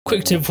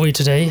Quick tip for you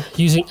today,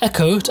 using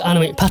Echooo to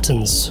animate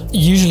patterns.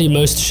 Usually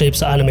most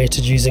shapes are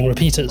animated using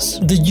repeaters.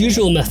 The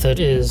usual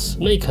method is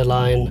make a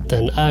line,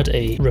 then add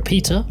a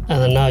repeater,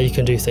 and then now you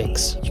can do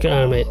things. You can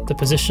animate the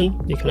position,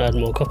 you can add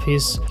more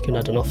copies, you can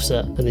add an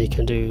offset, and then you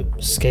can do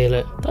scale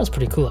it. That's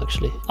pretty cool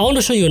actually. I want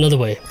to show you another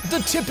way.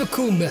 The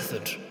typical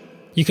method.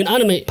 You can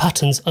animate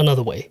patterns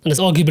another way, and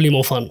it's arguably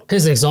more fun.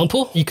 Here's an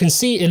example. You can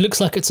see it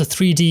looks like it's a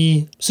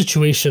 3D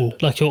situation,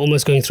 like you're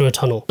almost going through a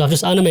tunnel. I've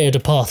just animated a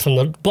path from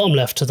the bottom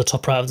left to the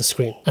top right of the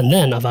screen. And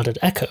then I've added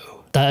Echooo.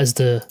 That is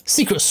the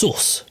secret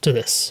sauce to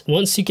this.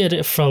 Once you get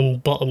it from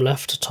bottom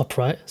left to top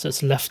right, so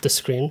it's left the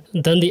screen,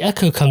 then the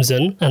Echooo comes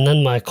in, and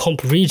then my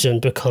comp region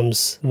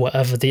becomes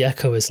whatever the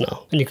Echooo is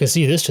now. And you can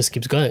see this just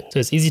keeps going. So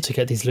it's easy to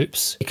get these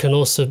loops. You can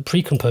also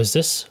pre-compose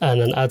this and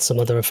then add some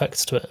other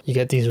effects to it. You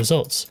get these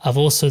results. I've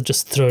also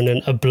just thrown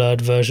in a blurred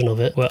version of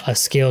it where I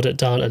scaled it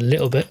down a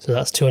little bit. So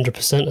that's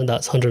 200% and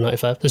that's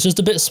 195. So it's just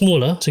a bit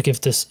smaller to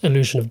give this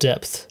illusion of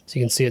depth. So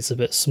you can see it's a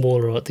bit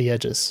smaller at the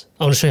edges.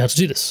 I want to show you how to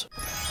do this.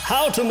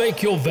 How to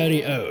make your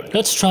very own.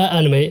 Let's try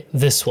animate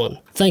this one.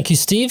 Thank you,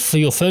 Steve, for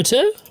your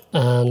photo.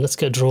 And let's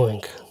get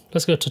drawing.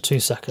 Let's go to 2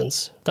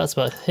 seconds. That's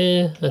about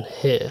here and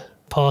here.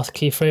 Path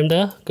keyframe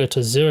there, go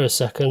to 0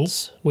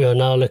 seconds. We are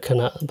now looking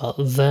at about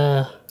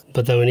there,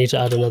 but then we need to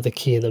add another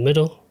key in the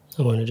middle.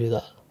 I'm going to do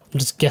that. I'm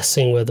just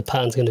guessing where the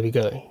pattern's going to be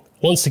going.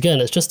 Once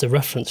again, it's just a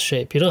reference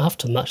shape. You don't have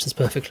to match this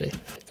perfectly.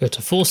 Go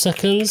to 4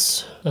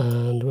 seconds,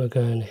 and we're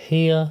going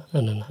here,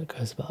 and then that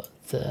goes about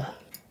there.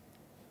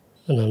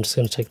 And I'm just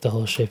going to take the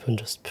whole shape and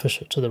just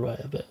push it to the right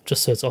a bit,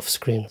 just so it's off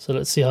screen. So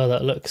let's see how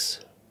that looks.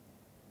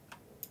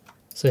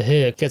 So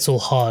here it gets all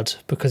hard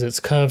because it's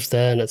curved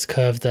there and it's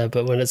curved there,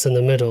 but when it's in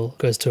the middle, it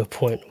goes to a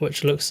point,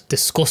 which looks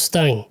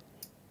disgusting.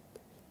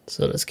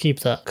 So let's keep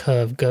that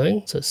curve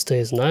going so it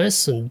stays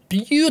nice and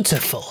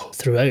beautiful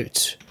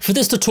throughout. For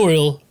this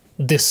tutorial,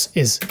 this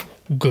is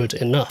good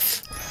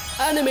enough.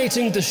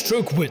 Animating the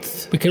stroke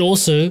width. We can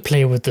also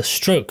play with the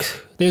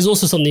stroke. There's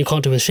also something you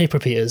can't do with shape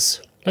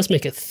repeaters. Let's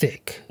make it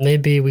thick.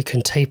 Maybe we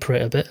can taper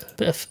it a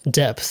bit of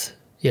depth,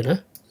 you know?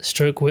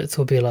 Stroke width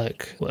will be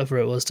like whatever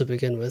it was to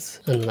begin with,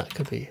 and that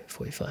could be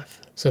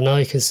 45. So now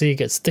you can see it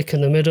gets thick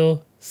in the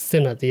middle,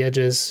 thin at the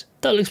edges.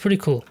 That looks pretty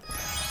cool.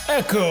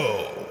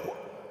 Echooo.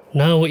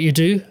 Now what you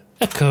do,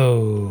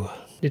 Echooo.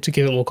 Need to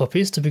give it more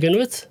copies to begin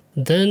with.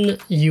 Then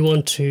you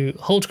want to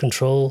hold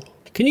control.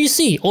 Can you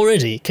see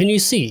already? Can you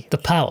see the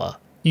power?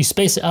 You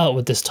space it out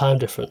with this time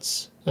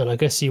difference. And I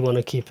guess you want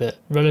to keep it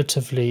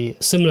relatively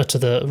similar to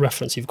the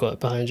reference you've got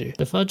behind you.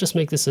 If I just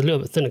make this a little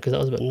bit thinner because that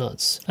was a bit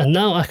nuts. And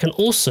now I can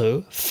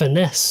also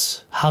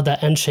finesse how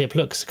that end shape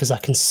looks because I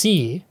can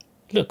see,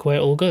 look where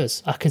it all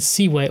goes. I can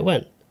see where it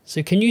went.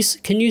 So can you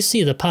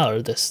see the power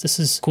of this? This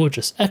is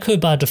gorgeous. Echooo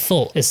by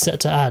default is set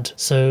to add.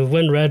 So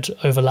when red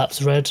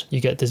overlaps red,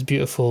 you get this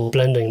beautiful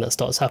blending that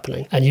starts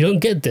happening. And you don't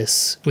get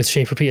this with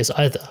shape repeaters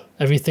either.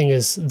 Everything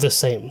is the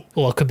same.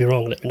 Or I could be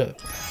wrong, let me know.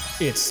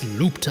 It's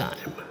loop time.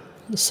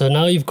 So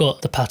now you've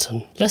got the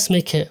pattern. Let's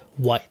make it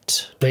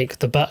white. Make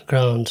the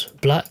background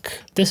black.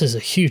 This is a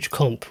huge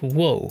comp.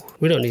 Whoa,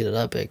 we don't need it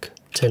that big.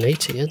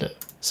 1080, isn't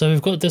it? So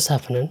we've got this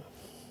happening.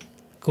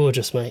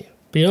 Gorgeous, mate.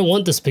 But you don't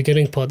want this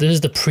beginning part. This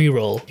is the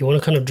pre-roll. You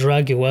want to kind of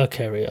drag your work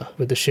area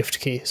with the shift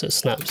key so it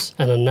snaps.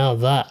 And then now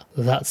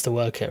that's the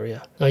work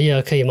area. Oh yeah,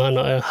 okay, you might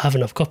not have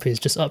enough copies.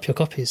 Just up your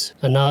copies.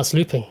 And now it's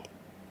looping.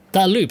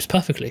 That loops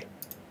perfectly.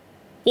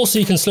 Also,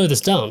 you can slow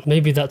this down.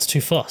 Maybe that's too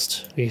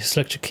fast. You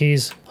select your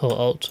keys, hold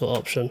Alt or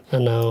Option,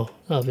 and now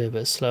that'll be a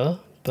bit slower,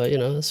 but you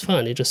know, it's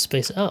fine. You just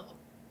space it out.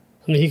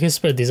 I mean, you can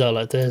spread these out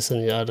like this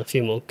and you add a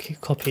few more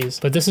copies,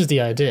 but this is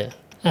the idea.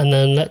 And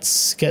then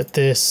let's get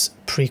this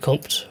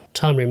pre-comped.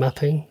 Time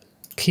remapping.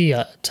 Key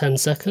at 10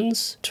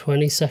 seconds,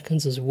 20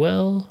 seconds as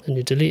well, and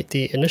you delete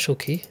the initial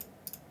key.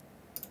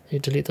 You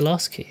delete the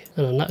last key,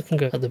 and then that can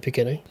go at the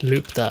beginning.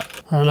 Loop that,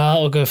 and that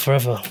will go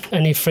forever.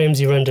 Any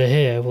frames you render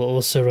here will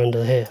also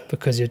render here,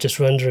 because you're just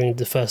rendering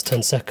the first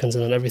 10 seconds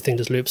and then everything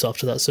just loops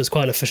after that, so it's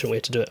quite an efficient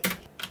way to do it.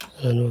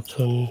 And we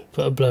can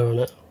put a blur on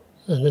it,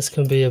 and this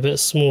can be a bit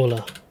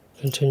smaller.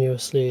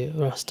 Continuously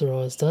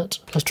rasterize that.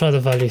 Let's try the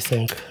value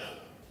thing.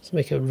 Let's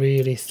make it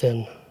really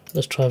thin.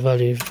 Let's try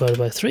value divided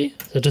by 3.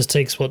 So it just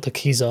takes what the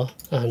keys are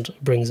and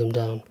brings them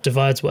down.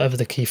 Divides whatever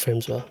the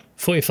keyframes were.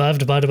 45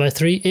 divided by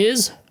 3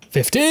 is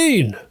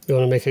 15! You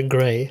want to make it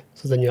grey,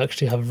 so then you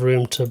actually have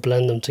room to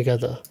blend them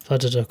together. If I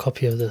did a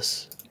copy of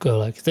this, go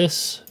like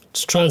this.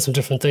 Just trying some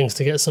different things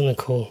to get something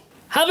cool.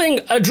 Having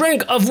a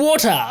drink of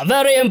water,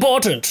 very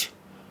important!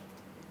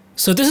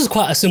 So this is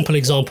quite a simple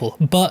example,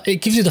 but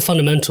it gives you the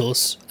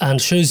fundamentals and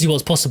shows you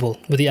what's possible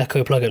with the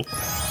Echooo plugin.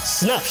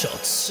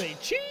 Snapshots.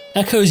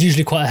 Echooo is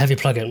usually quite a heavy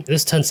plugin.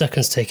 This 10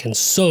 seconds taken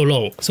so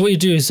long. So what you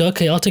do is,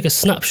 okay, I'll take a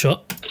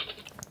snapshot,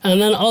 and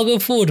then I'll go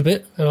forward a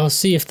bit, and I'll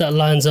see if that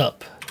lines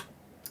up.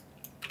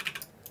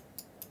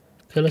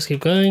 Okay, let's keep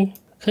going.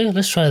 Okay,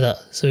 let's try that.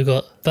 So we've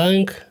got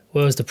bang.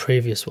 Where was the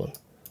previous one?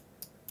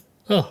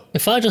 Oh,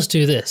 if I just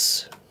do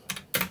this.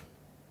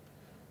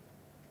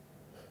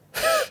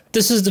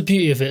 This is the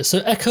beauty of it.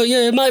 So Echooo,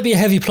 yeah, it might be a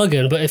heavy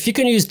plugin, but if you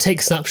can use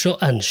take snapshot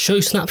and show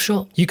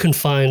snapshot, you can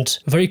find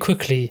very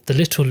quickly the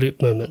little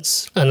loop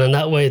moments. And then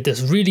that way,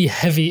 this really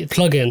heavy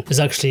plugin is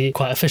actually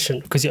quite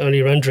efficient because you're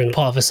only rendering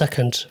part of a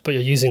second, but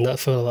you're using that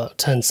for about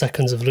 10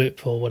 seconds of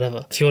loop or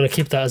whatever. If you want to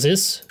keep that as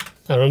is,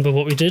 and remember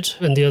what we did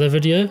in the other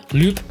video,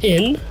 loop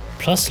in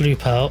plus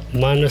loop out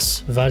minus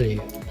value.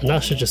 And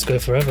that should just go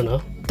forever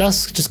now.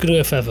 That's just gonna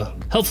go forever.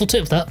 Helpful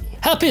tip that.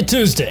 Happy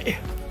Tuesday!